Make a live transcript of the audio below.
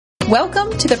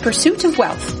Welcome to the Pursuit of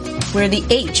Wealth, where the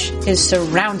H is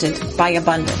surrounded by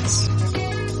abundance.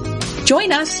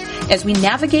 Join us as we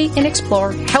navigate and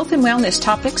explore health and wellness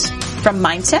topics from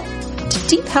mindset to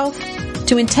deep health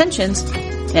to intentions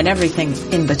and everything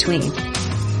in between.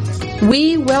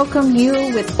 We welcome you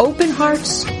with open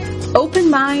hearts, open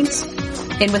minds,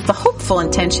 and with the hopeful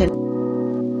intention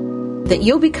that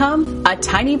you'll become a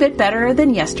tiny bit better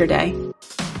than yesterday.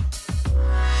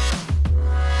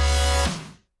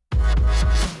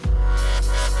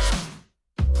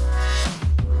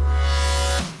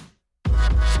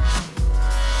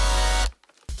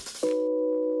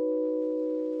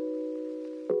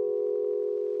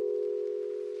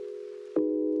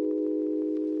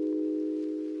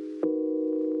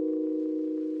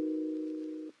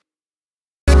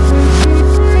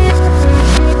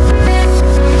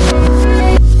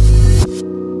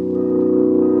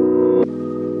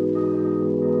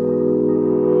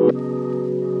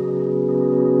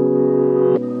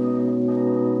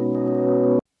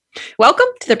 Welcome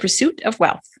to the Pursuit of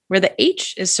Wealth, where the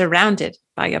H is surrounded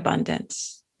by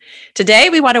abundance. Today,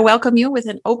 we want to welcome you with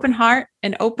an open heart,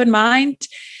 an open mind,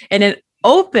 and an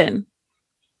open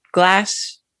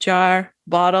glass, jar,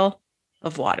 bottle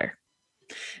of water.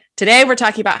 Today, we're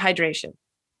talking about hydration.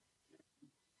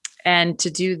 And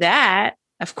to do that,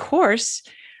 of course,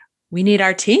 we need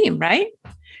our team, right?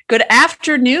 Good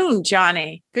afternoon,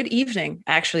 Johnny. Good evening,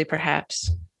 actually,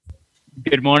 perhaps.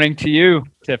 Good morning to you,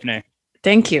 Tiffany.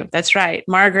 Thank you. That's right.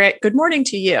 Margaret, good morning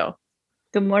to you.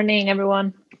 Good morning,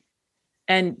 everyone.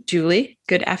 And Julie,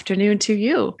 good afternoon to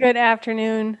you. Good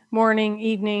afternoon, morning,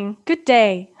 evening, good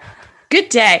day. Good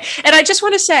day. And I just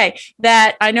want to say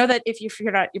that I know that if you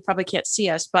figured out, you probably can't see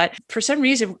us, but for some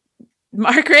reason,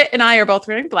 Margaret and I are both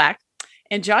wearing black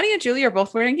and Johnny and Julie are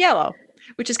both wearing yellow,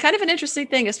 which is kind of an interesting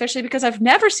thing, especially because I've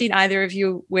never seen either of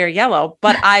you wear yellow,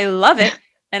 but I love it.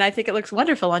 And I think it looks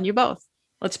wonderful on you both.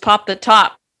 Let's pop the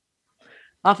top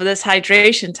off of this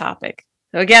hydration topic.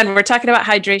 So again, we're talking about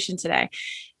hydration today.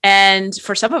 And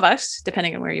for some of us,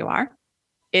 depending on where you are,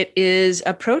 it is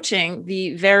approaching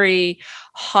the very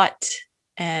hot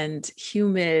and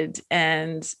humid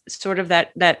and sort of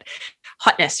that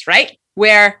hotness, right?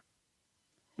 Where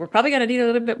we're probably going to need a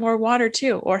little bit more water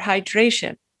too, or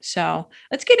hydration. So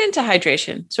let's get into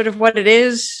hydration, sort of what it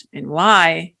is and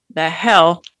why the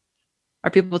hell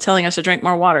are people telling us to drink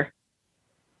more water?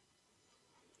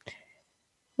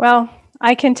 Well,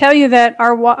 I can tell you that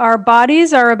our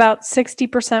bodies are about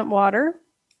 60% water,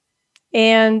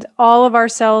 and all of our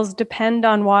cells depend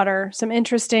on water. Some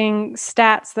interesting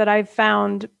stats that I've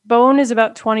found: bone is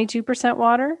about 22%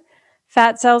 water,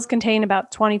 fat cells contain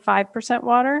about 25%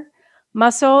 water,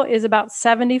 muscle is about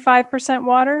 75%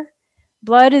 water,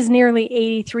 blood is nearly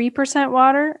 83%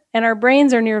 water, and our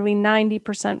brains are nearly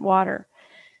 90% water.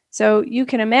 So you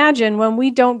can imagine when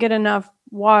we don't get enough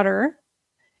water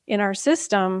in our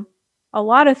system, a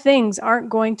lot of things aren't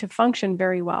going to function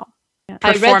very well.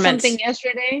 I read something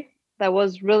yesterday that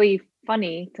was really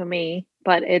funny to me,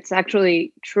 but it's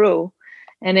actually true.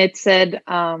 And it said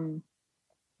the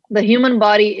human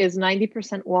body is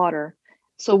 90% water.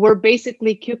 So we're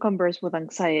basically cucumbers with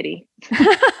anxiety.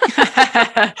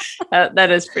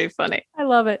 That is pretty funny. I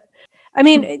love it. I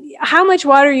mean, how much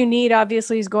water you need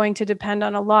obviously is going to depend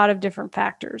on a lot of different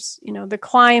factors. You know, the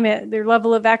climate, their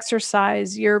level of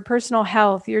exercise, your personal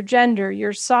health, your gender,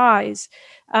 your size,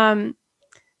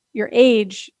 your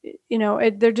age. You know,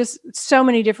 there are just so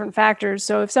many different factors.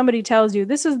 So if somebody tells you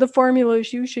this is the formula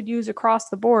you should use across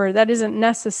the board, that isn't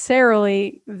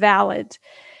necessarily valid.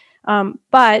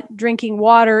 But drinking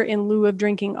water in lieu of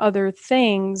drinking other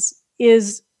things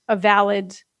is a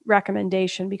valid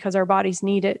recommendation because our bodies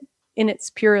need it in its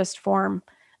purest form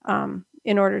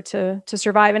in order to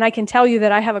survive. And I can tell you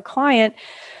that I have a client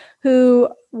who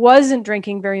wasn't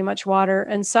drinking very much water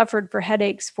and suffered for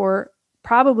headaches for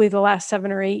probably the last 7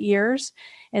 or 8 years.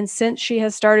 And since she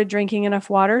has started drinking enough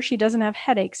water, she doesn't have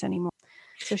headaches anymore.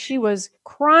 So she was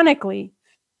chronically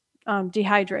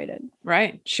dehydrated.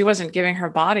 Right. She wasn't giving her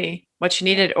body what she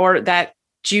needed, or that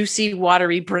juicy,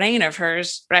 watery brain of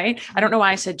hers, right? I don't know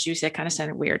why I said juicy. It kind of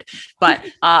sounded weird, but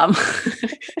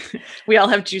we all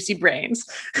have juicy brains.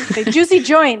 Juicy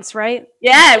joints, right?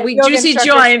 Yeah, we juicy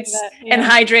joints and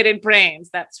hydrated brains.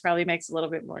 That's probably makes a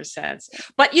little bit more sense.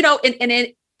 But you know,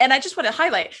 and I just want to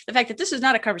highlight the fact that this is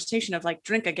not a conversation of like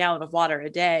drink a gallon of water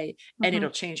a day and it'll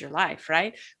change your life,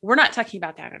 right? We're not talking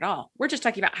about that at all. We're just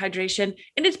talking about hydration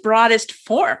in its broadest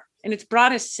form, in its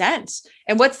broadest sense.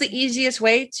 And what's the easiest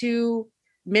way to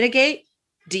mitigate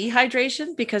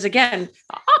dehydration? Because again,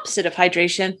 the opposite of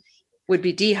hydration would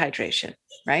be dehydration,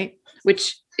 right?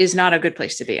 Which is not a good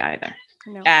place to be either,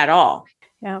 at all.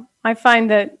 Yeah, I find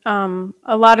that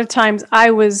a lot of times I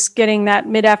was getting that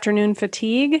mid-afternoon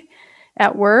fatigue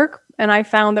at work, and I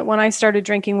found that when I started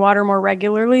drinking water more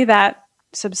regularly, that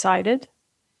subsided.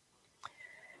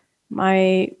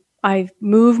 I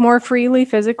move more freely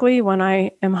physically when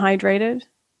I am hydrated.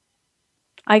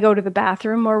 I go to the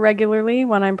bathroom more regularly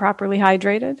when I'm properly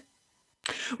hydrated.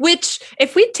 Which,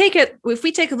 if we take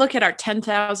a look at our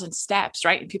 10,000 steps,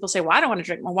 right? And people say, well, I don't want to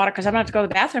drink more water because I'm going to have to go to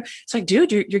the bathroom. It's like,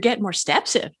 dude, you're getting more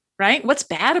steps in, right? What's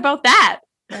bad about that?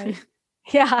 Right.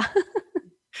 Yeah.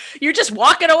 You're just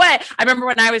walking away. I remember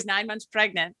when I was 9 months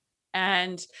pregnant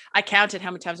and I counted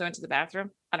how many times I went to the bathroom.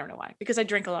 I don't know why, because I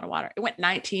drink a lot of water. It went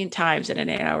 19 times in an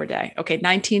 8-hour day. Okay.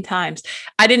 19 times.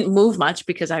 I didn't move much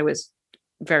because I was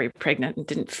very pregnant and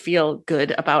didn't feel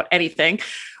good about anything.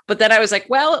 But then I was like,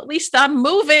 well, at least I'm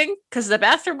moving because the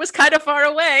bathroom was kind of far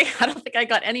away. I don't think I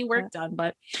got any work done.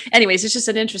 But anyways, it's just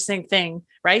an interesting thing,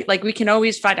 right? Like we can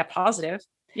always find a positive.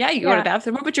 Yeah, you go to the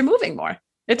bathroom more, but you're moving more.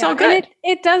 It's all good.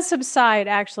 It does subside,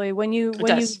 actually. When you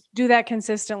do that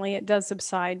consistently, it does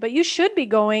subside. But you should be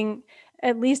going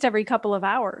at least every couple of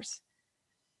hours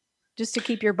just to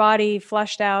keep your body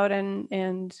flushed out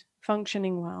and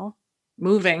functioning well.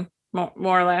 Moving, more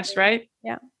or less, right?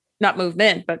 Yeah. Not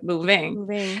movement, but moving.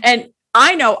 And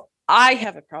I know I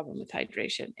have a problem with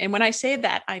hydration. And when I say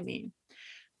that, I mean,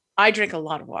 I drink a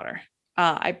lot of water.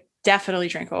 I definitely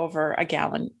drink over a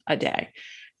gallon a day.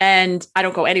 And I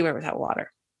don't go anywhere without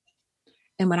water.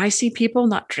 And when I see people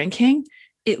not drinking,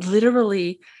 it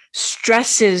literally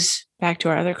stresses back to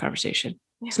our other conversation.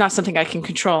 It's not something I can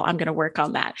control. I'm going to work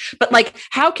on that. But like,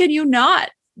 how can you not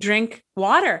drink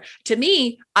water? To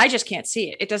me, I just can't see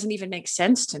it. It doesn't even make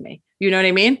sense to me. You know what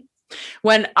I mean?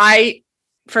 When I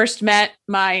first met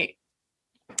my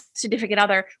significant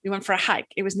other, we went for a hike.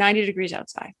 It was 90 degrees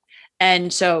outside.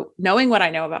 And so knowing what I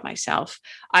know about myself,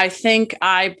 I think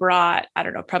I brought, I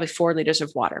don't know, probably 4 liters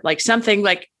of water, like something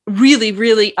like really,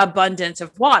 really abundance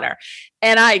of water.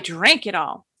 And I drank it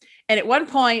all. And at one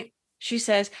point she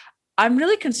says, I'm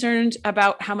really concerned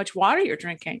about how much water you're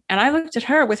drinking. And I looked at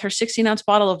her with her 16-ounce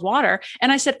bottle of water.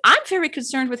 And I said, I'm very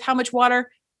concerned with how much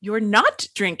water you're not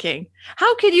drinking.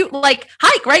 How could you like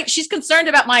hike, right? She's concerned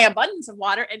about my abundance of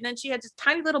water. And then she had this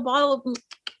tiny little bottle of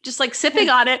just like sipping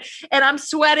on it, and I'm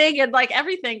sweating and like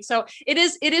everything. So it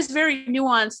is very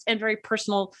nuanced and very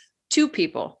personal to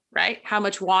people, right? How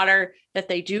much water that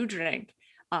they do drink.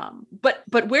 But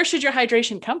where should your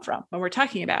hydration come from when we're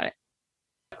talking about it?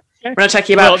 We're not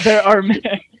talking about. Well,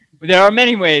 there are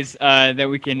many ways that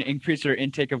we can increase our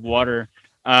intake of water,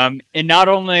 and not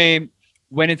only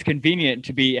when it's convenient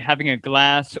to be having a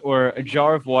glass or a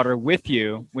jar of water with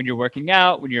you when you're working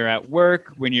out, when you're at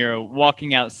work, when you're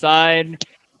walking outside,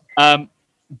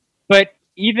 but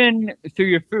even through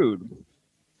your food.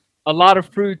 A lot of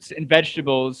fruits and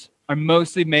vegetables are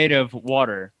mostly made of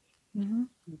water. Mm-hmm.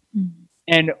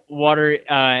 And water,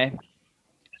 as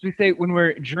we say, when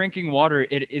we're drinking water,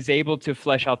 it is able to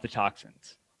flush out the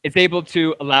toxins. It's able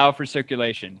to allow for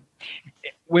circulation.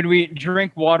 When we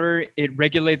drink water, it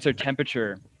regulates our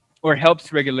temperature, or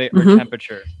helps regulate our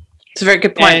temperature. It's a very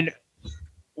good point. And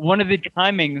one of the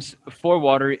timings for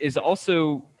water is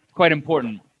also quite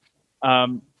important.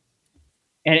 And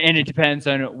it depends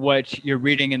on what you're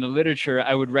reading in the literature.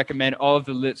 I would recommend all of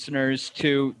the listeners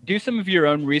to do some of your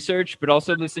own research, but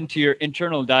also listen to your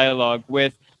internal dialogue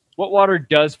with what water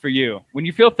does for you. When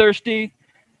you feel thirsty,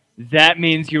 that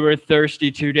means you were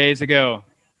thirsty 2 days ago.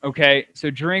 Okay,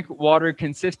 so drink water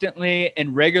consistently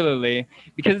and regularly,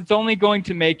 because it's only going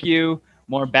to make you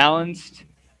more balanced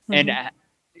and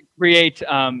create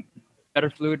better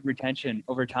fluid retention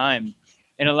over time,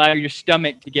 and allow your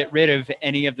stomach to get rid of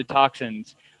any of the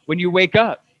toxins. When you wake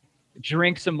up,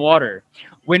 drink some water.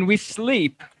 When we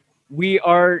sleep, we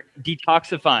are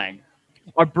detoxifying.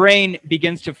 Our brain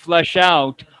begins to flush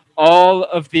out all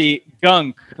of the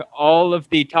gunk, all of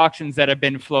the toxins that have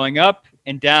been flowing up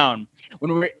and down.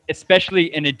 When we're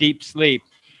especially in a deep sleep,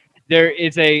 there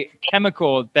is a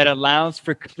chemical that allows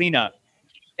for cleanup.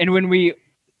 And when we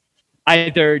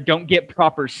either don't get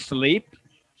proper sleep,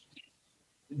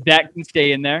 that can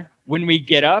stay in there. When we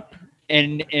get up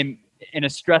and in a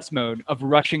stress mode of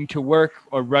rushing to work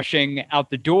or rushing out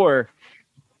the door,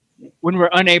 when we're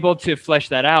unable to flesh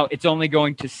that out, it's only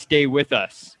going to stay with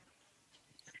us.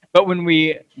 But when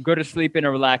we go to sleep in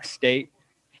a relaxed state,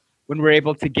 when we're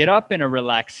able to get up in a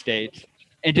relaxed state,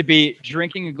 and to be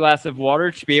drinking a glass of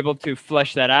water, to be able to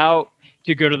flush that out,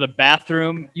 to go to the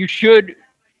bathroom, you should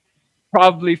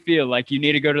probably feel like you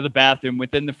need to go to the bathroom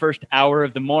within the first hour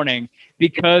of the morning,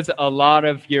 because a lot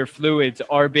of your fluids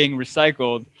are being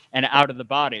recycled and out of the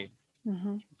body.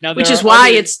 Now, which is why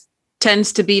it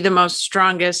tends to be the most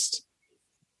strongest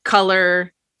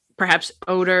color, perhaps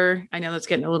odor. I know that's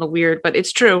getting a little weird, but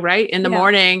it's true, right? In the Yeah.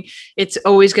 morning, it's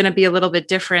always going to be a little bit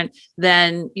different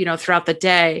than, throughout the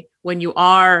day when you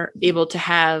are able to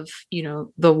have,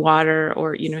 the water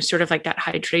or, sort of like that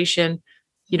hydration,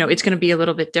 it's going to be a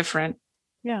little bit different.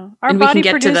 Yeah. And we can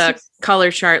get to the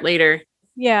color chart later.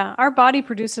 Yeah. Our body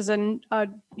produces a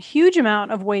huge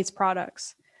amount of waste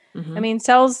products. Mm-hmm. I mean,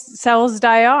 cells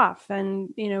die off,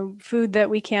 and, food that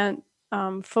we can't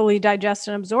fully digest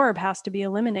and absorb has to be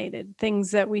eliminated.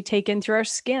 Things that we take in through our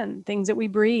skin, things that we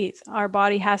breathe, our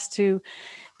body has to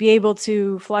be able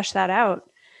to flush that out.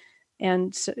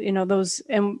 And, those,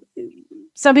 and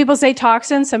some people say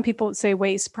toxins, some people say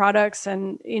waste products.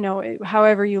 And,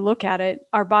 however you look at it,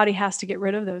 our body has to get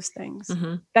rid of those things.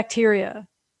 Mm-hmm. Bacteria,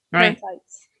 right.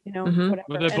 parasites, Mm-hmm. whatever.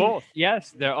 Well, they're both. Yes,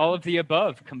 they're all of the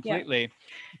above completely. Yeah.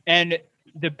 And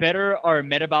the better our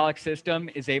metabolic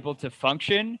system is able to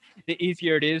function, the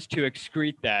easier it is to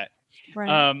excrete that.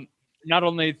 Right. Not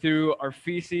only through our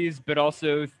feces, but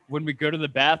also when we go to the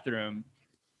bathroom.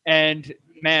 And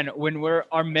man, when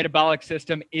our metabolic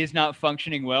system is not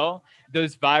functioning well,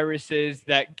 those viruses,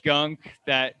 that gunk,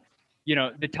 that,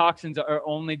 the toxins are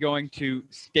only going to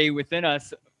stay within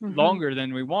us longer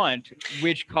than we want,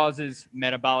 which causes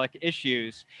metabolic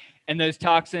issues. And those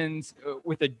toxins,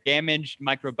 with a damaged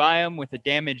microbiome, with a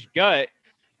damaged gut,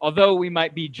 although we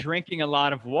might be drinking a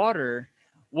lot of water,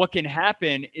 what can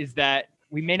happen is that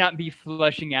we may not be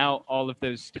flushing out all of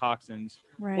those toxins,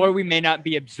 right. or we may not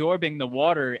be absorbing the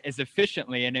water as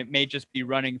efficiently, and it may just be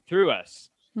running through us.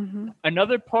 Mm-hmm.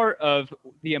 Another part of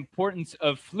the importance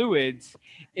of fluids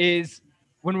is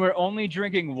when we're only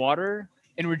drinking water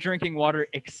and we're drinking water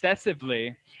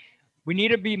excessively, we need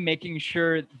to be making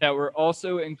sure that we're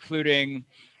also including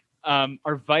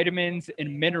our vitamins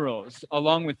and minerals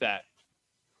along with that.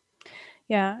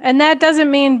 Yeah. And that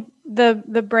doesn't mean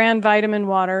the brand vitamin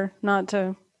water, not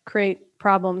to create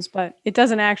problems, but it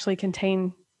doesn't actually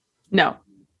contain. No.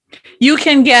 You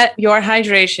can get your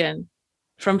hydration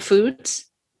from foods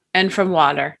and from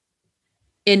water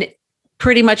in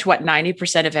pretty much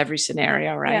 90% of every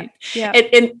scenario, right? Yeah.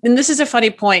 And this is a funny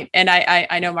point, and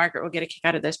I know Margaret will get a kick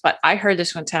out of this, but I heard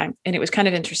this one time, and it was kind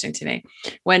of interesting to me.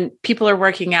 When people are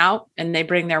working out and they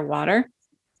bring their water,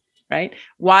 right?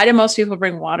 Why do most people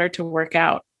bring water to work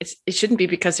out? It shouldn't be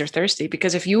because they're thirsty,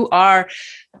 because if you are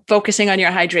focusing on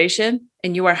your hydration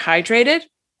and you are hydrated,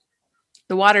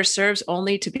 the water serves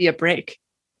only to be a break.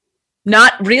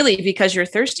 Not really because you're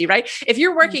thirsty, right? If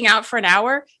you're working out for an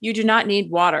hour, you do not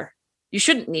need water. You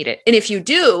shouldn't need it. And if you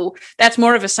do, that's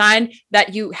more of a sign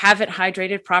that you haven't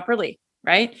hydrated properly,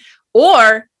 right?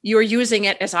 Or you're using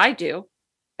it, as I do,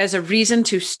 as a reason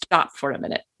to stop for a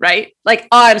minute, right? Like,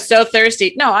 oh, I'm so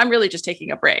thirsty. No, I'm really just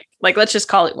taking a break. Like, let's just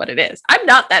call it what it is. I'm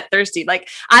not that thirsty. Like,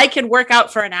 I can work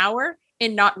out for an hour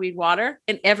and not need water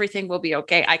and everything will be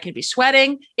okay. I can be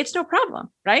sweating. It's no problem,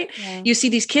 right? Yeah. You see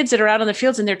these kids that are out on the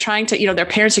fields and they're trying to, their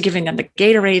parents are giving them the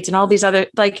Gatorades and all these other,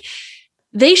 like,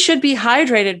 they should be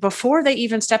hydrated before they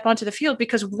even step onto the field,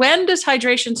 because when does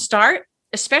hydration start?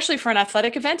 Especially for an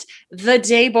athletic event, the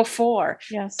day before,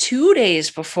 2 days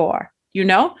before. You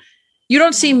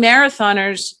don't see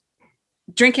marathoners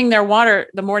drinking their water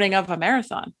the morning of a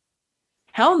marathon.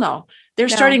 Hell no. They're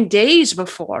starting days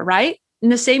before, right? And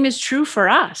the same is true for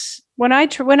us. When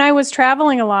I was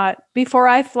traveling a lot, before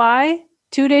I fly,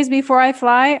 2 days before I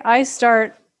fly, I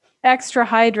start extra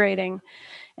hydrating.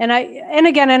 And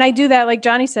I do that, like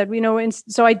Johnny said,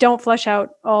 so I don't flush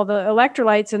out all the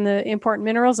electrolytes and the important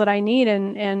minerals that I need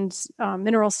and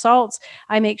mineral salts.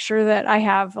 I make sure that I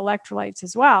have electrolytes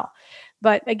as well.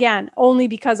 But again, only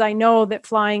because I know that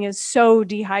flying is so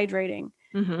dehydrating,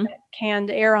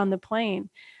 canned air on the plane.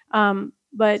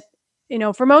 But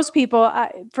for most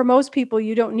people,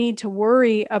 you don't need to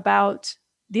worry about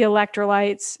the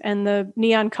electrolytes and the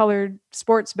neon colored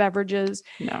sports beverages.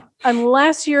 No.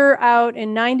 Unless you're out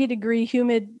in 90-degree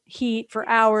humid heat for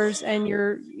hours and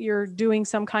you're doing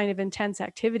some kind of intense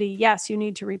activity. Yes, you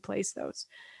need to replace those.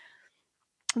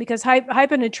 Because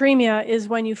hyponatremia is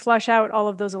when you flush out all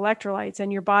of those electrolytes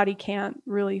and your body can't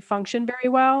really function very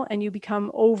well and you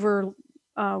become over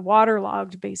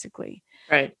waterlogged, basically.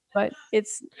 Right. But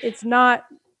it's not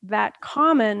that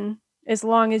common as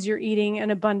long as you're eating an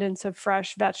abundance of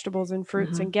fresh vegetables and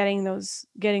fruits and getting those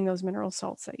mineral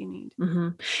salts that you need.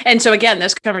 And so again,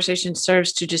 this conversation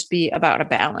serves to just be about a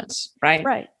balance, right?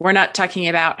 Right. We're not talking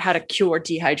about how to cure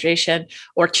dehydration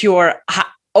or cure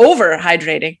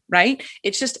overhydrating, right?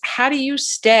 It's just, how do you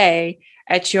stay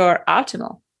at your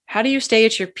optimal? How do you stay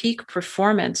at your peak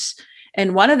performance?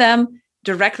 And one of them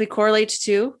directly correlates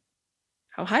to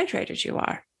how hydrated you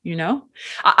are. You know,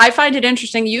 I find it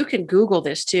interesting. You can Google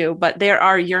this too, but there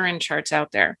are urine charts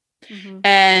out there. Mm-hmm.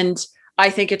 And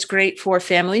I think it's great for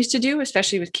families to do,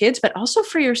 especially with kids, but also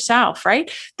for yourself,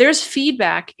 right? There's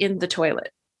feedback in the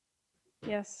toilet.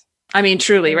 Yes. I mean,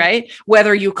 truly, right?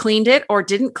 Whether you cleaned it or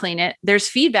didn't clean it, there's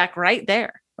feedback right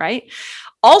there, right?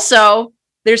 Also,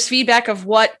 there's feedback of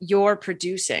what you're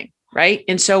producing, right?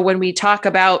 And so when we talk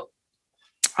about,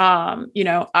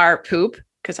 our poop,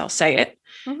 because I'll say it,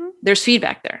 mm-hmm. there's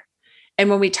feedback there. And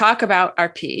when we talk about our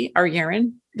pee, our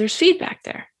urine, there's feedback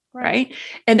there, right?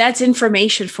 And that's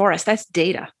information for us. That's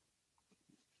data.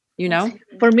 You know,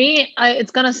 for me,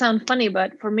 it's gonna sound funny,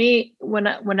 but for me,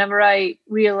 whenever I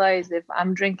realize if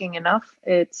I'm drinking enough,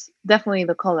 it's definitely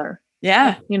the color.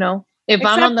 Yeah, you know, if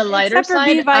I'm on the lighter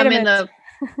side, I'm in the.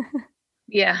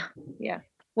 Yeah.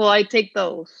 Well, I take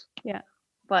those. Yeah,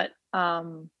 but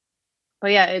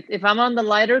yeah, if I'm on the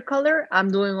lighter color,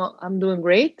 I'm doing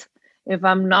great. If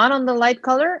I'm not on the light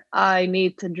color, I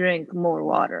need to drink more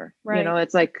water. Right. You know,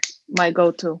 it's like my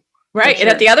go-to. Right. Sure. And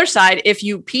at the other side, if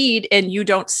you peed and you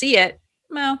don't see it,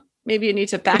 well, maybe you need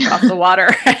to back off the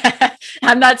water.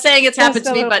 I'm not saying it's happened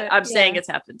to me, but I'm saying it's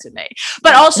happened to me.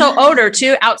 But also odor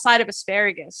too, outside of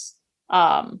asparagus,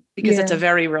 because it's a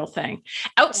very real thing.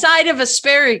 Outside of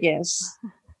asparagus,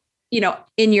 you know,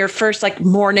 in your first like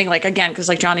morning, like again, because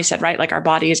like Johnny said, right, like our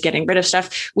body is getting rid of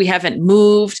stuff. We haven't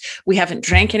moved. We haven't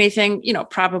drank anything, you know,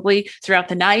 probably throughout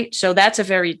the night. So that's a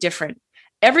very different,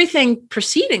 everything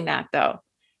preceding that though.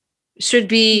 Should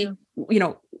be, you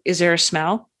know, is there a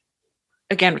smell?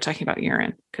 Again, we're talking about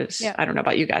urine because I don't know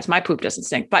about you guys. My poop doesn't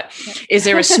stink, but is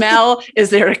there a smell?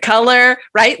 Is there a color?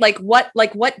 Right? Like what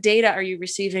data are you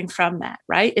receiving from that?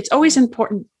 Right? It's always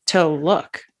important to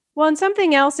look. Well, and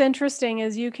something else interesting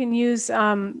is you can use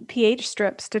pH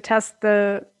strips to test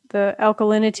the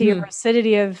alkalinity or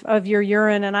acidity of your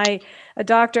urine. And a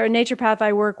naturopath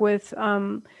I work with,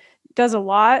 does a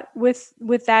lot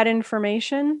with that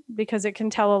information because it can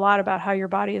tell a lot about how your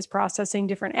body is processing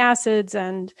different acids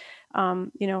and,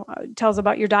 tells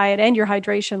about your diet and your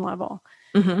hydration level.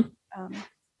 Mm-hmm.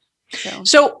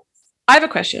 So I have a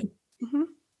question. Mm-hmm.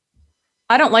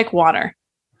 I don't like water.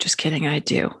 Just kidding. I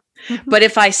do. Mm-hmm. But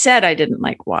if I said I didn't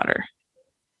like water,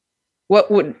 what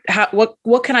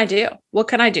can I do? What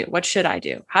can I do? What should I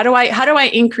do? How do I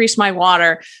increase my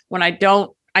water when I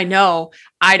know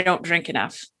I don't drink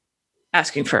enough?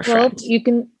 Asking for a friend.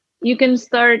 You can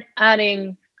start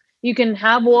adding, you can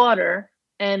have water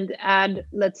and add,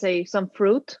 let's say, some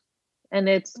fruit, and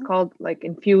it's called like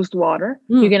infused water.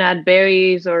 You can add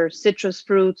berries or citrus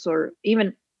fruits or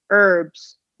even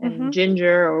herbs and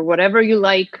ginger or whatever you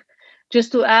like,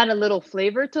 just to add a little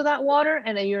flavor to that water,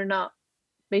 and then you're not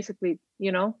basically,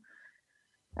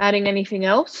 adding anything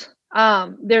else.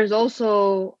 There's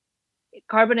also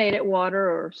carbonated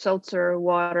water or seltzer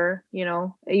water,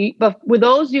 but with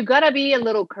those you gotta be a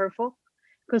little careful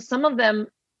because some of them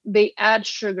they add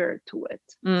sugar to it,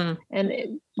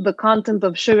 and the content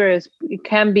of sugar it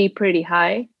can be pretty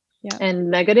high and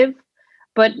negative.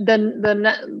 But then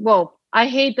I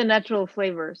hate the natural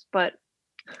flavors, but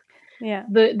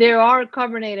there are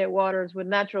carbonated waters with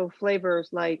natural flavors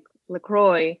like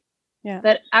LaCroix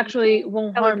that actually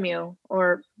won't harm you,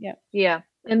 or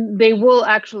and they will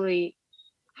actually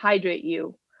hydrate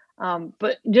you.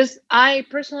 But I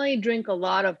personally drink a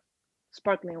lot of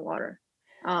sparkling water.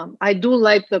 I do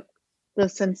like the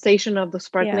sensation of the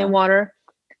sparkling water.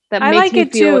 That makes me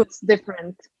feel it's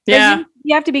different. Yeah.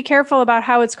 You have to be careful about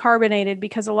how it's carbonated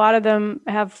because a lot of them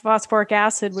have phosphoric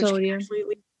acid, which can actually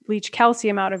leach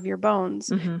calcium out of your bones.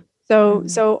 Mm-hmm.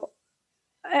 So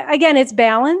again, it's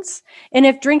balance. And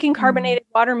if drinking carbonated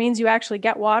water means you actually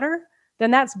get water,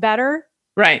 then that's better.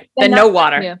 Right. Then no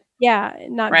water.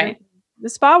 Not right. Drinking. The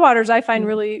spa waters I find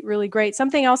really, really great.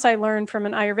 Something else I learned from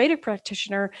an Ayurvedic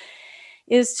practitioner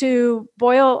is to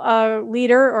boil a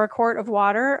liter or a quart of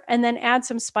water and then add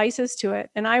some spices to it.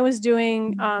 And I was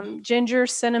doing ginger,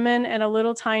 cinnamon, and a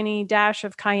little tiny dash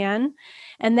of cayenne.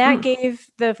 And that gave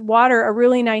the water a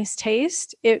really nice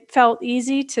taste. It felt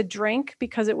easy to drink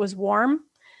because it was warm.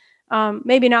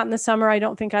 Maybe not in the summer. I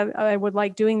don't think I would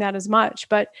like doing that as much,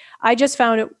 but I just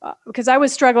found it because I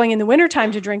was struggling in the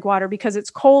wintertime to drink water because it's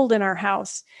cold in our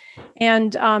house,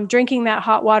 and drinking that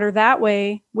hot water that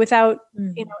way without,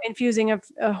 infusing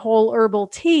a whole herbal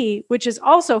tea, which is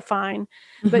also fine,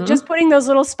 but just putting those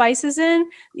little spices in,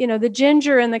 the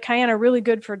ginger and the cayenne are really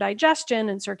good for digestion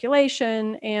and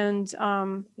circulation and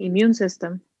immune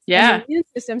system. Yeah. Immune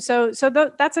system. So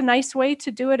that's a nice way to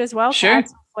do it as well. Sure. To add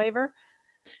some flavor.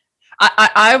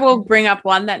 I will bring up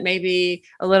one that may be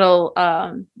a little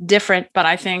different, but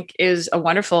I think is a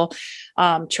wonderful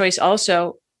choice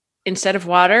also. Instead of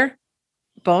water,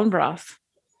 bone broth.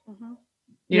 Mhm.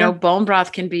 You know, bone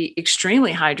broth can be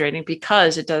extremely hydrating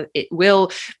because it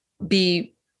will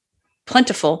be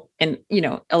plentiful in, you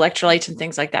know, electrolytes and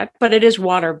things like that, but it is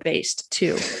water based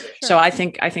too. Sure. So I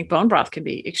think bone broth can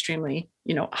be extremely,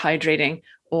 you know, hydrating,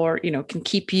 or, you know, can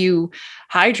keep you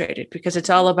hydrated, because it's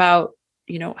all about,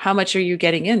 you know, how much are you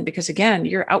getting in? Because again,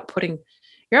 you're outputting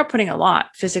a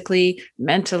lot physically,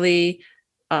 mentally,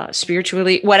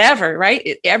 spiritually, whatever,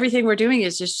 right? Everything we're doing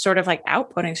is just sort of like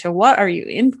outputting. So what are you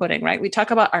inputting, right? We talk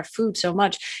about our food so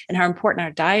much and how important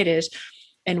our diet is,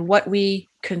 and what we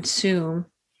consume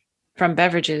from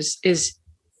beverages is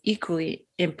equally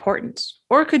important,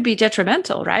 or could be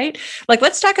detrimental, right? Like,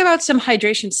 let's talk about some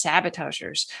hydration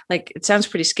sabotagers. Like, it sounds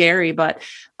pretty scary, but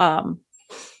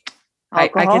I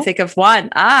can think of one.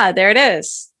 There it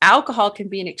is. Alcohol can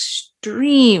be an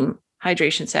extreme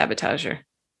hydration sabotager.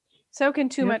 So can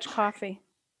too much coffee.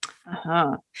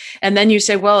 And then you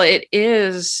say, well, it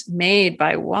is made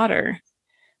by water.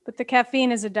 But the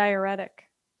caffeine is a diuretic.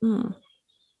 Mm.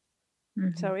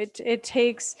 So it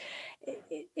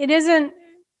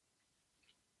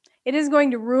is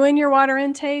going to ruin your water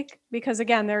intake, because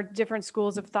again, there are different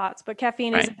schools of thoughts, but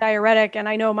caffeine is a diuretic. And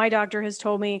I know my doctor has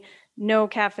told me no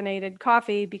caffeinated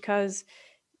coffee, because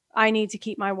I need to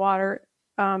keep my water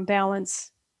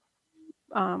balance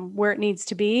where it needs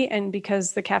to be. And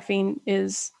because the caffeine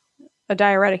is a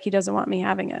diuretic, he doesn't want me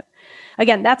having it.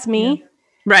 Again, that's me. Yeah.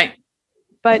 Right.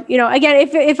 But, you know, again,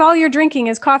 if all you're drinking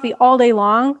is coffee all day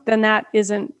long, then that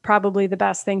isn't probably the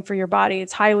best thing for your body.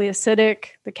 It's highly acidic.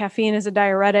 The caffeine is a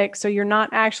diuretic. So you're not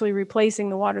actually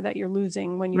replacing the water that you're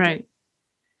losing when you drink.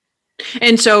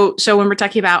 And so when we're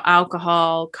talking about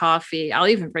alcohol, coffee, I'll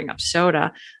even bring up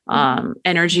soda,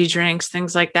 energy drinks,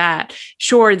 things like that.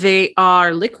 Sure, they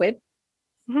are liquid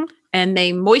and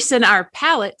they moisten our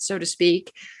palate, so to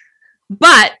speak.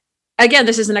 But again,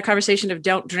 this isn't a conversation of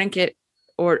don't drink it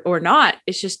or not.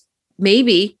 It's just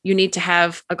maybe you need to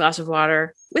have a glass of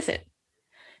water with it.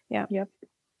 Yeah. Yep.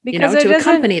 Because to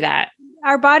accompany that.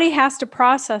 Our body has to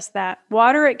process that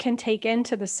water. It can take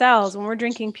into the cells. When we're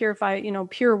drinking pure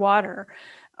water,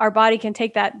 our body can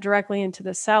take that directly into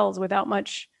the cells without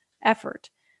much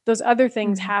effort. Those other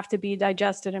things have to be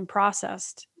digested and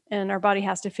processed, and our body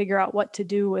has to figure out what to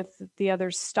do with the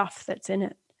other stuff that's in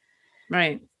it.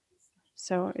 Right.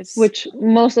 So which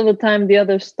most of the time, the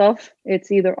other stuff,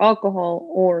 it's either alcohol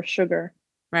or sugar,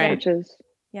 right?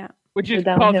 Which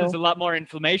causes a lot more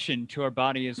inflammation to our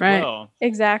body as well.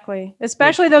 Exactly,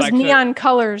 especially those neon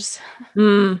colors.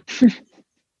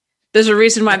 There's a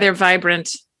reason why they're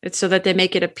vibrant. It's so that they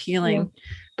make it appealing,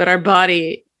 but our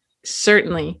body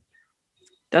certainly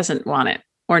doesn't want it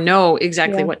or know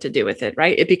exactly what to do with it.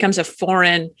 Right? It becomes a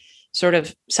foreign sort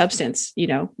of substance,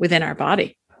 within our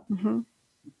body.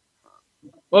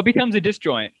 Well, it becomes a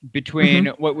disjoint between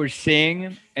what we're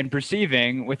seeing and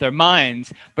perceiving with our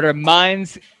minds, but our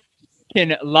minds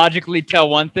can logically tell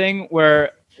one thing,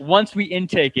 where once we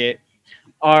intake it,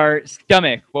 our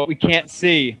stomach, what we can't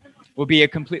see, will be a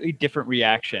completely different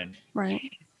reaction. Right.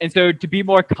 And so to be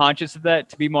more conscious of that,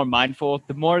 to be more mindful,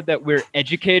 the more that we're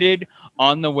educated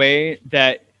on the way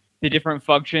that the different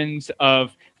functions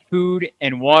of food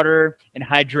and water and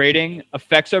hydrating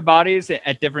affects our bodies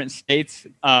at different states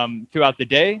throughout the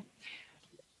day,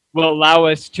 will allow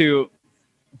us to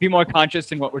be more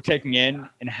conscious in what we're taking in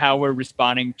and how we're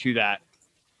responding to that.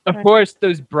 Of course,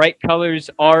 those bright colors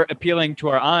are appealing to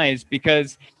our eyes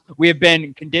because we have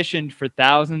been conditioned for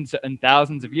thousands and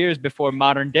thousands of years before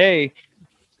modern day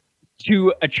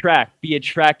to be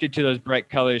attracted to those bright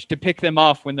colors, to pick them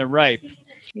off when they're ripe.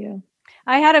 Yeah.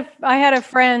 I had a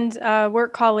friend,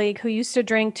 work colleague, who used to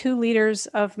drink 2 liters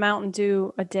of Mountain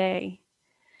Dew a day.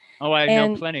 Oh, I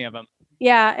know plenty of them.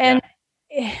 Yeah, and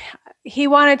he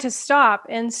wanted to stop.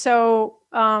 And so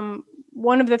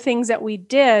one of the things that we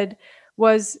did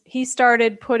was he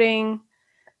started putting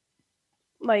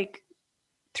like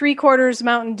 3/4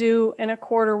 Mountain Dew and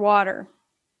 1/4 water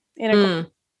in a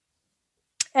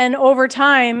And over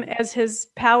time, as his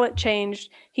palate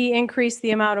changed, he increased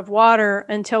the amount of water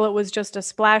until it was just a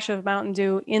splash of Mountain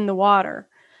Dew in the water.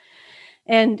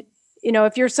 And,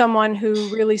 if you're someone who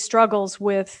really struggles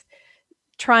with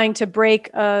trying to break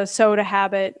a soda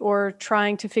habit or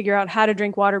trying to figure out how to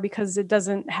drink water because it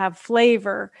doesn't have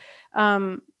flavor,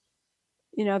 that's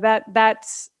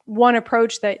one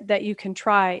approach that you can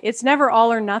try. It's never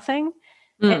all or nothing.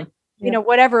 And,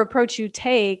 whatever approach you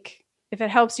take, if it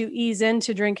helps you ease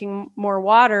into drinking more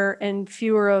water and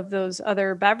fewer of those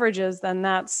other beverages, then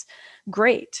that's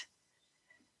great.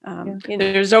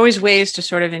 There's always ways to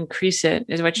sort of increase it,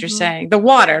 is what you're Mhm. saying. The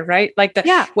water, right? Like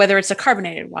Yeah. whether it's a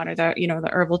carbonated water, the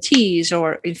herbal teas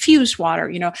or infused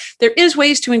water, there is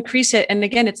ways to increase it. And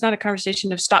again, it's not a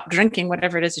conversation of stop drinking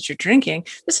whatever it is that you're drinking.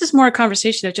 This is more a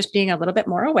conversation of just being a little bit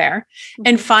more aware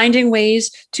and finding ways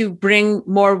to bring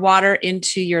more water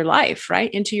into your life,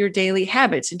 right? Into your daily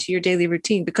habits, into your daily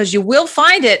routine, because you will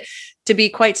find it to be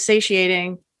quite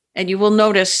satiating, and you will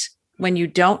notice when you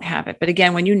don't have it. But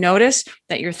again, when you notice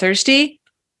that you're thirsty,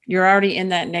 you're already in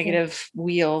that negative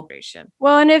wheel.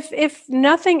 Well, and if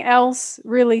nothing else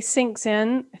really sinks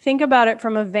in, think about it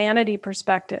from a vanity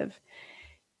perspective.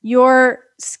 Your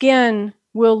skin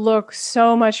will look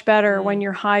so much better when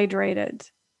you're hydrated.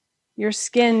 Your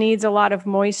skin needs a lot of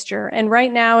moisture. And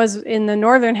right now, as in the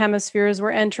northern hemisphere, as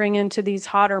we're entering into these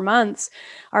hotter months,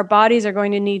 our bodies are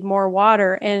going to need more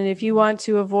water. And if you want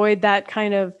to avoid that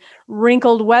kind of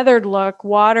wrinkled, weathered look,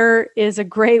 water is a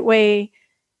great way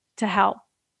to help.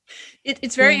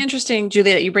 It's very interesting,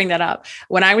 Julia, that you bring that up.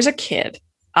 When I was a kid,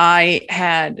 I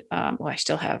had, I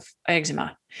still have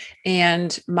eczema.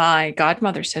 And my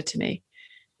godmother said to me,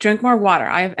 drink more water.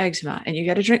 I have eczema and you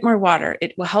got to drink more water.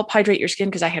 It will help hydrate your skin,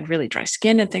 because I had really dry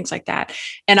skin and things like that.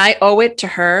 And I owe it to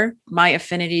her, my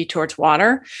affinity towards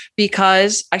water,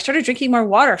 because I started drinking more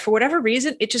water. For whatever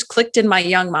reason, it just clicked in my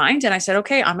young mind. And I said,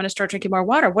 okay, I'm going to start drinking more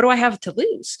water. What do I have to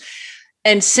lose?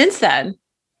 And since then,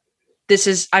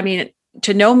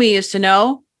 to know me is to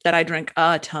know that I drink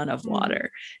a ton of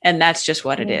water, and that's just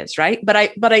what it is. Right. But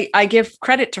I give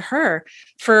credit to her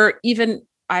for even,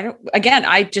 I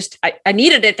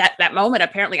needed it that moment.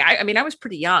 Apparently I was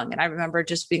pretty young, and I remember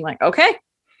just being like, okay,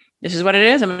 this is what it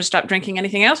is. I'm going to stop drinking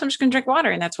anything else. I'm just going to drink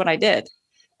water. And that's what I did.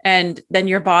 And then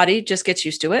your body just gets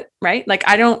used to it. Right. Like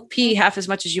I don't pee half as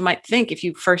much as you might think if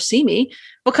you first see me,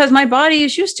 because my body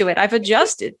is used to it. I've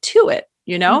adjusted to it,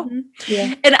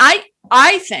 Yeah. And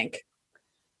I think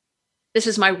this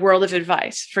is my world of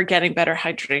advice for getting better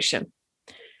hydration.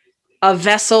 A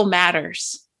vessel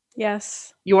matters.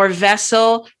 Yes. Your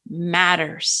vessel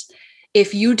matters.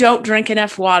 If you don't drink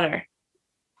enough water,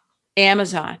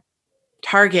 Amazon,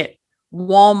 Target,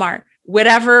 Walmart,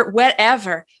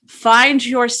 whatever, find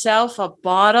yourself a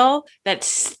bottle that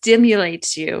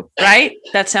stimulates you, right?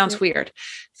 That sounds weird.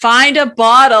 Find a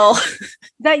bottle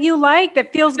that you like,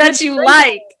 that feels good. That you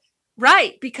like.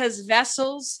 Right. Because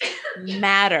vessels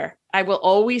matter. I will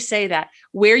always say that.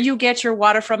 Where you get your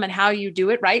water from and how you do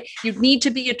it, right? You need to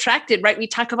be attracted, right? We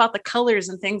talk about the colors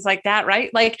and things like that,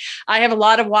 right? Like I have a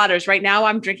lot of waters. Right now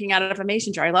I'm drinking out of a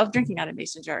mason jar. I love drinking out of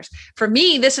mason jars. For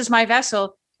me, this is my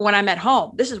vessel when I'm at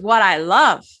home. This is what I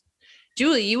love.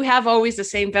 Julie, you have always the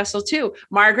same vessel too.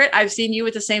 Margaret, I've seen you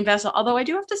with the same vessel. Although I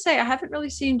do have to say, I haven't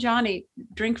really seen Johnny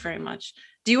drink very much.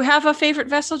 Do you have a favorite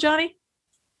vessel, Johnny?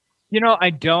 I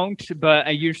don't, but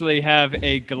I usually have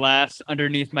a glass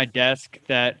underneath my desk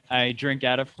that I drink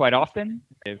out of quite often.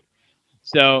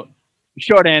 So,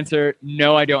 short answer,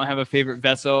 no, I don't have a favorite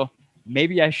vessel.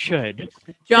 Maybe I should.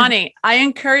 Johnny, I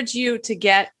encourage you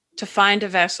to find a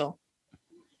vessel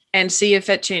and see if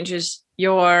it changes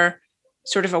your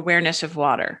sort of awareness of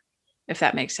water, if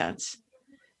that makes sense.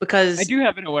 Because I do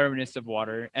have an awareness of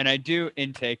water, and I do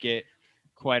intake it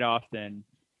quite often.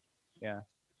 Yeah.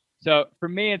 So for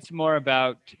me, it's more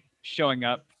about showing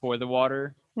up for the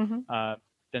water than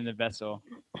the vessel.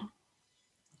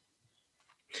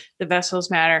 The vessels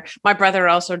matter. My brother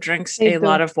also drinks a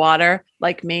lot of water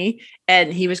like me.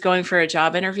 And he was going for a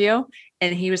job interview.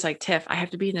 And he was like, Tiff, I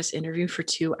have to be in this interview for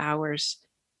 2 hours.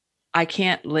 I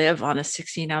can't live on a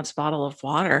 16-ounce bottle of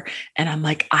water. And I'm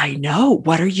like, I know.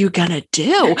 What are you going to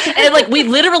do? And like, we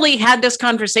literally had this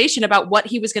conversation about what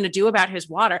he was going to do about his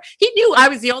water. He knew I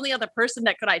was the only other person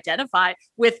that could identify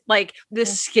with like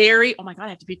this scary, oh my God, I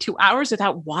have to be 2 hours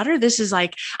without water. This is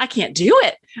like, I can't do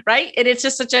it. Right. And it's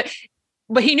just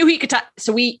but he knew he could.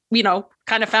 So we,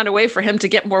 kind of found a way for him to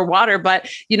get more water. But,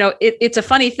 it's a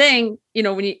funny thing,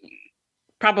 when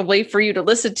probably for you to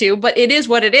listen to, but it is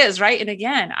what it is. Right. And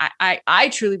again, I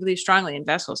truly believe strongly in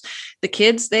vessels. The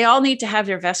kids, they all need to have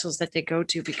their vessels that they go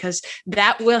to, because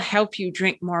that will help you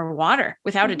drink more water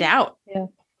without a doubt. Yeah.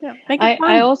 Yeah.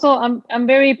 I also, I'm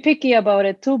very picky about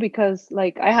it too, because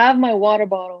like I have my water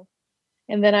bottle,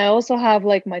 and then I also have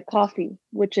like my coffee,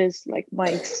 which is like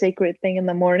my sacred thing in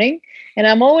the morning. And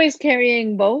I'm always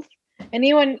carrying both. And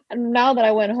even now that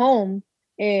I went home,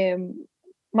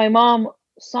 my mom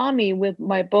saw me with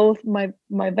my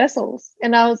vessels,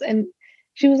 and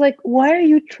she was like, why are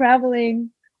you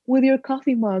traveling with your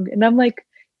coffee mug? And I'm like,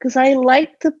 because I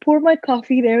like to pour my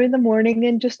coffee there in the morning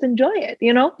and just enjoy it,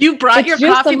 You brought your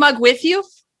coffee mug with you?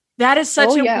 That is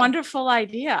such a yeah. wonderful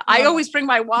idea. I always bring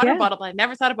my water Yeah. bottle, but I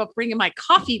never thought about bringing my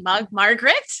coffee mug,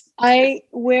 Margaret. I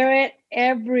wear it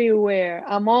everywhere.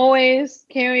 I'm always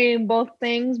carrying both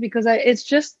things because it's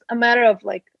just a matter of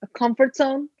like a comfort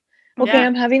zone. Okay, Yeah.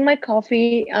 I'm having my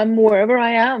coffee. I'm wherever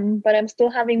I am, but I'm still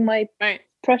having my Right.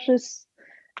 precious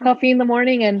coffee in the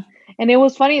morning. And it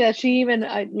was funny that she even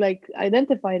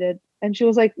identified it, and she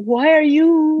was like, "Why are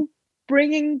you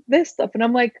bringing this stuff?" And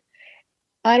I'm like,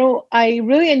 I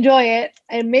really enjoy it.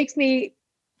 It makes me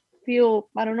feel,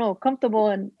 I don't know, comfortable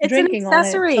and It's drinking an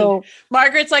accessory. on it. So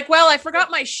Margaret's like, well, I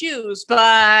forgot my shoes, but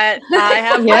I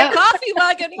have Yeah. my coffee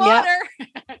mug and water.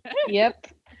 yep.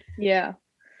 Yeah.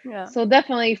 Yeah. So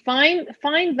definitely find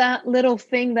that little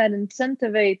thing that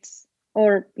incentivizes,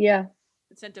 or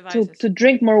Incentivizes. to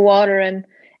drink more water. And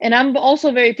I'm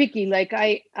also very picky. Like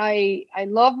I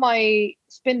love my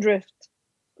Spindrift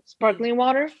sparkling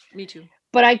water, Me too.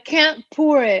 but I can't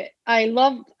pour it. I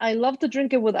love to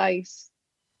drink it with ice,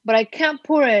 but I can't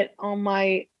pour it on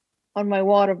my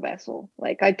water vessel.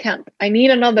 Like I can't. I need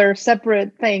another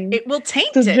separate thing It will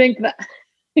taint to it. drink that.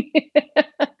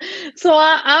 So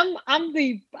I'm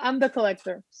the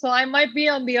collector. So I might be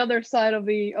on the other side of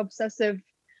the obsessive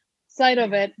side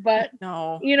of it, but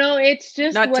No. it's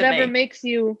just Not to whatever me. makes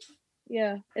you.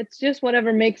 Yeah, it's just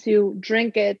whatever makes you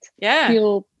drink it. Yeah.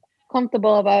 Feel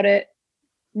comfortable about it,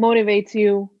 motivates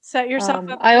you. Set yourself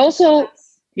up. I also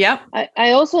Yep.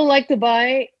 I also like to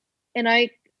buy, and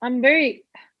I'm very,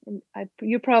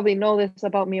 you probably know this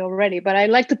about me already, but I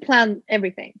like to plan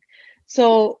everything.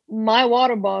 So my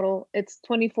water bottle, it's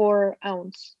 24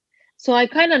 ounce. So I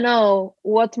kind of know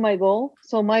what's my goal.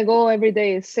 So my goal every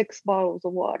day is 6 bottles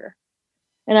of water.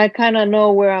 And I kind of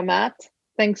know where I'm at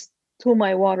thanks to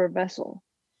my water vessel,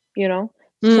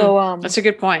 So That's a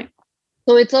good point.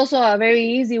 so it's also a very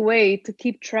easy way to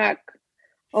keep track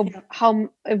of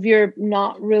if you're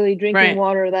not really drinking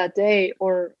water that day,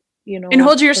 or and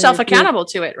hold yourself accountable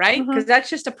to it, right? Mm-hmm. Because that's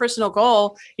just a personal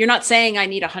goal. You're not saying I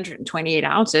need 128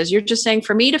 ounces. You're just saying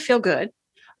for me to feel good,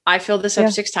 I fill this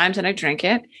up 6 times and I drink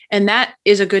it. And that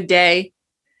is a good day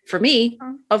for me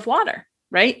of water,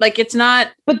 right? Like it's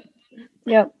not. But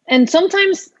yeah. And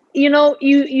sometimes,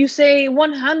 you say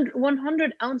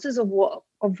 100 ounces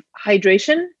of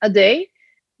hydration a day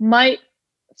might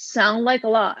sound like a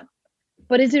lot,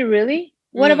 but is it really?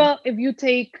 What about if you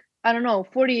take, I don't know,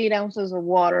 48 ounces of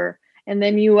water, and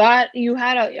then you had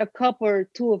a cup or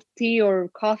 2 of tea or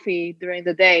coffee during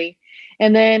the day,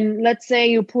 and then let's say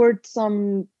you poured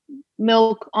some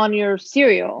milk on your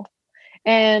cereal,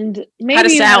 and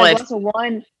maybe you had a glass of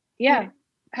wine. Yeah,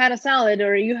 had a salad,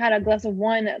 or you had a glass of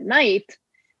wine at night.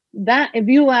 That if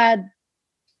you add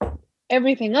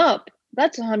everything up,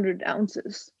 that's 100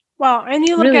 ounces. Well, and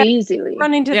you look really at easily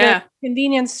running to the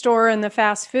convenience store and the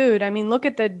fast food. I mean, look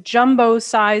at the jumbo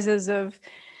sizes of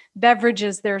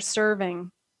beverages they're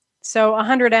serving. So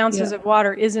 100 ounces of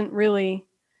water isn't really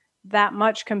that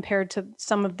much compared to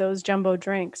some of those jumbo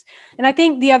drinks. And I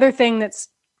think the other thing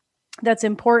that's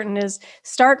important is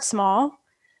start small.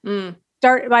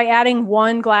 Start by adding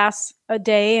 1 glass a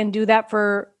day and do that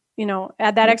for,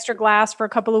 add that extra glass for a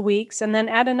couple of weeks, and then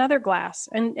add another glass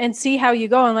and see how you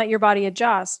go and let your body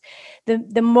adjust.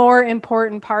 The more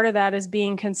important part of that is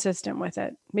being consistent with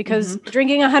it, because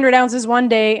drinking 100 ounces one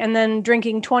day and then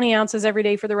drinking 20 ounces every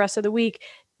day for the rest of the week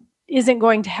isn't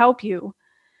going to help you.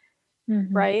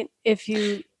 Right.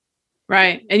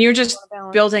 Right. And you're just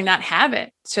building that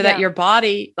habit so that your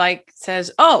body says,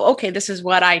 oh, okay, this is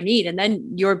what I need. And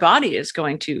then your body is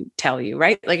going to tell you,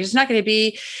 right? Like, it's not going to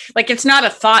be it's not a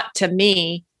thought to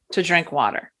me to drink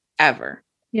water ever.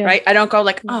 Right. I don't go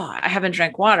I haven't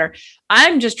drank water.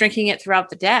 I'm just drinking it throughout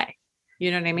the day.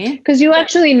 You know what I mean? Because you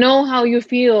actually know how you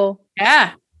feel.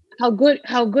 Yeah. How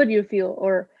good you feel,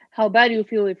 or how bad you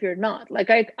feel if you're not. Like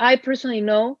I personally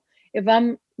know if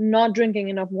I'm not drinking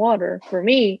enough water, for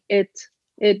me, it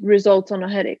results on a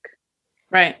headache,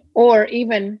 right, or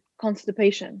even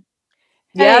constipation.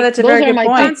 Yeah, that's a very good point.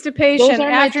 Constipation,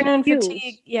 afternoon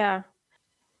fatigue. Yeah.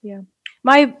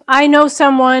 I know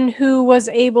someone who was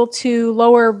able to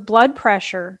lower blood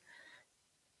pressure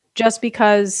just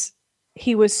because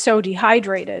he was so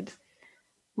dehydrated.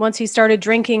 Once he started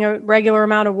drinking a regular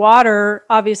amount of water,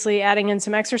 obviously adding in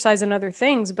some exercise and other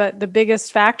things, but the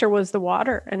biggest factor was the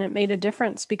water, and it made a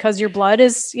difference because your blood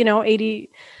is, 80%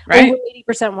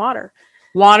 water.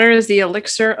 Water is the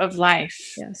elixir of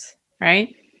life. Yes.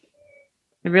 Right?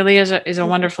 It really is a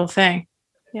wonderful thing.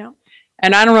 Yeah.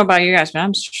 And I don't know about you guys, but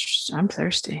I'm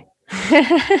thirsty.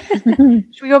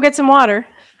 Should we go get some water?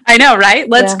 I know, right?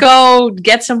 Let's go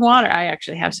get some water. I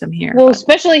actually have some here. Well,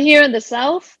 especially here in the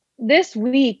South, this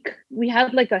week we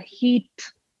had a heat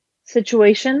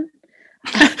situation.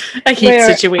 A heat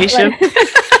situation.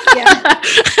 Yeah.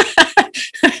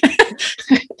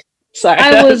 Sorry,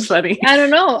 that was funny. I don't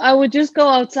know. I would just go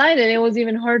outside and it was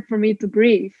even hard for me to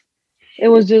breathe. It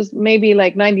was just maybe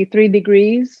like 93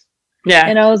 degrees. Yeah.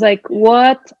 And I was like,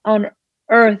 what on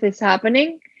earth is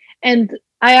happening? And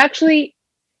I actually,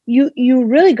 you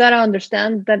really got to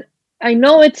understand that. I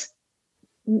know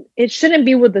it shouldn't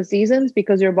be with the seasons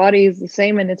because your body is the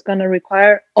same and it's going to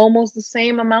require almost the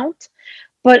same amount.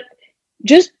 But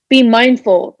just be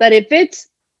mindful that if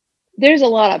there's a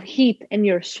lot of heat and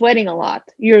you're sweating a lot,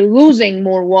 you're losing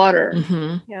more water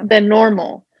than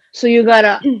normal. So you got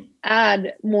to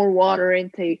add more water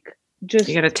intake.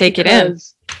 You got to take it in.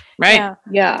 Right.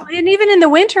 Yeah. And even in the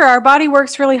winter, our body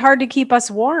works really hard to keep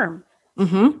us warm.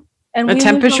 And the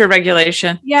temperature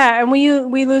regulation. Yeah. And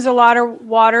we lose a lot of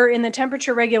water in the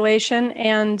temperature regulation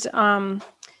and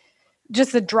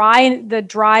just the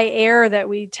dry air that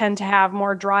we tend to have,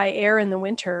 more dry air in the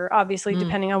winter, obviously,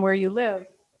 depending on where you live.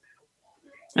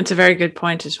 That's a very good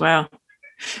point as well.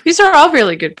 These are all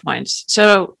really good points.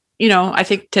 So, I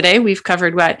think today we've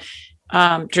covered what,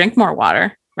 drink more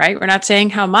water, right? We're not saying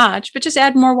how much, but just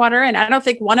add more water. And I don't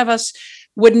think one of us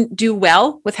wouldn't do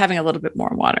well with having a little bit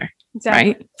more water,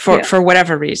 right? For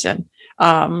whatever reason.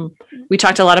 We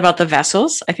talked a lot about the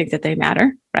vessels. I think that they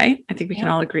matter, right? I think we can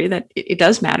all agree that it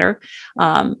does matter.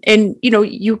 And,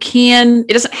 it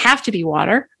doesn't have to be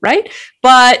water, right?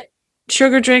 But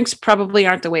sugar drinks probably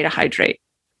aren't the way to hydrate.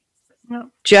 No.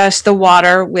 Just the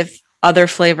water with other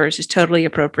flavors is totally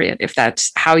appropriate if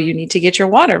that's how you need to get your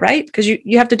water, right? Because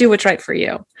you have to do what's right for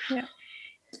you. Yeah.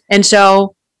 And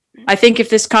so I think if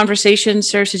this conversation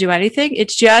serves to do anything,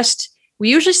 it's just, we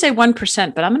usually say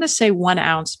 1%, but I'm going to say 1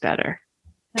 ounce better.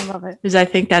 I love it. Because I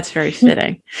think that's very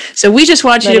fitting. So we just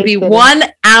want you to be 1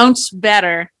 ounce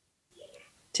better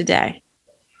today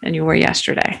than you were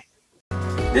yesterday.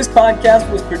 This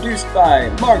podcast was produced by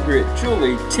Margaret,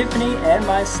 Julie, Tiffany, and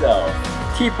myself.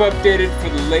 Keep updated for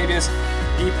the latest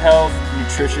deep health,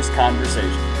 nutritious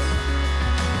conversations.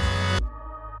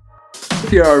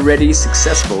 If you're already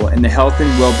successful in the health and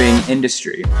well-being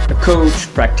industry, a coach,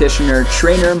 practitioner,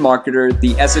 trainer, marketer,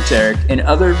 the esoteric, and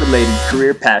other related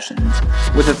career passions,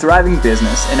 with a thriving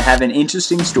business and have an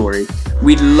interesting story,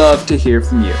 we'd love to hear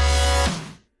from you.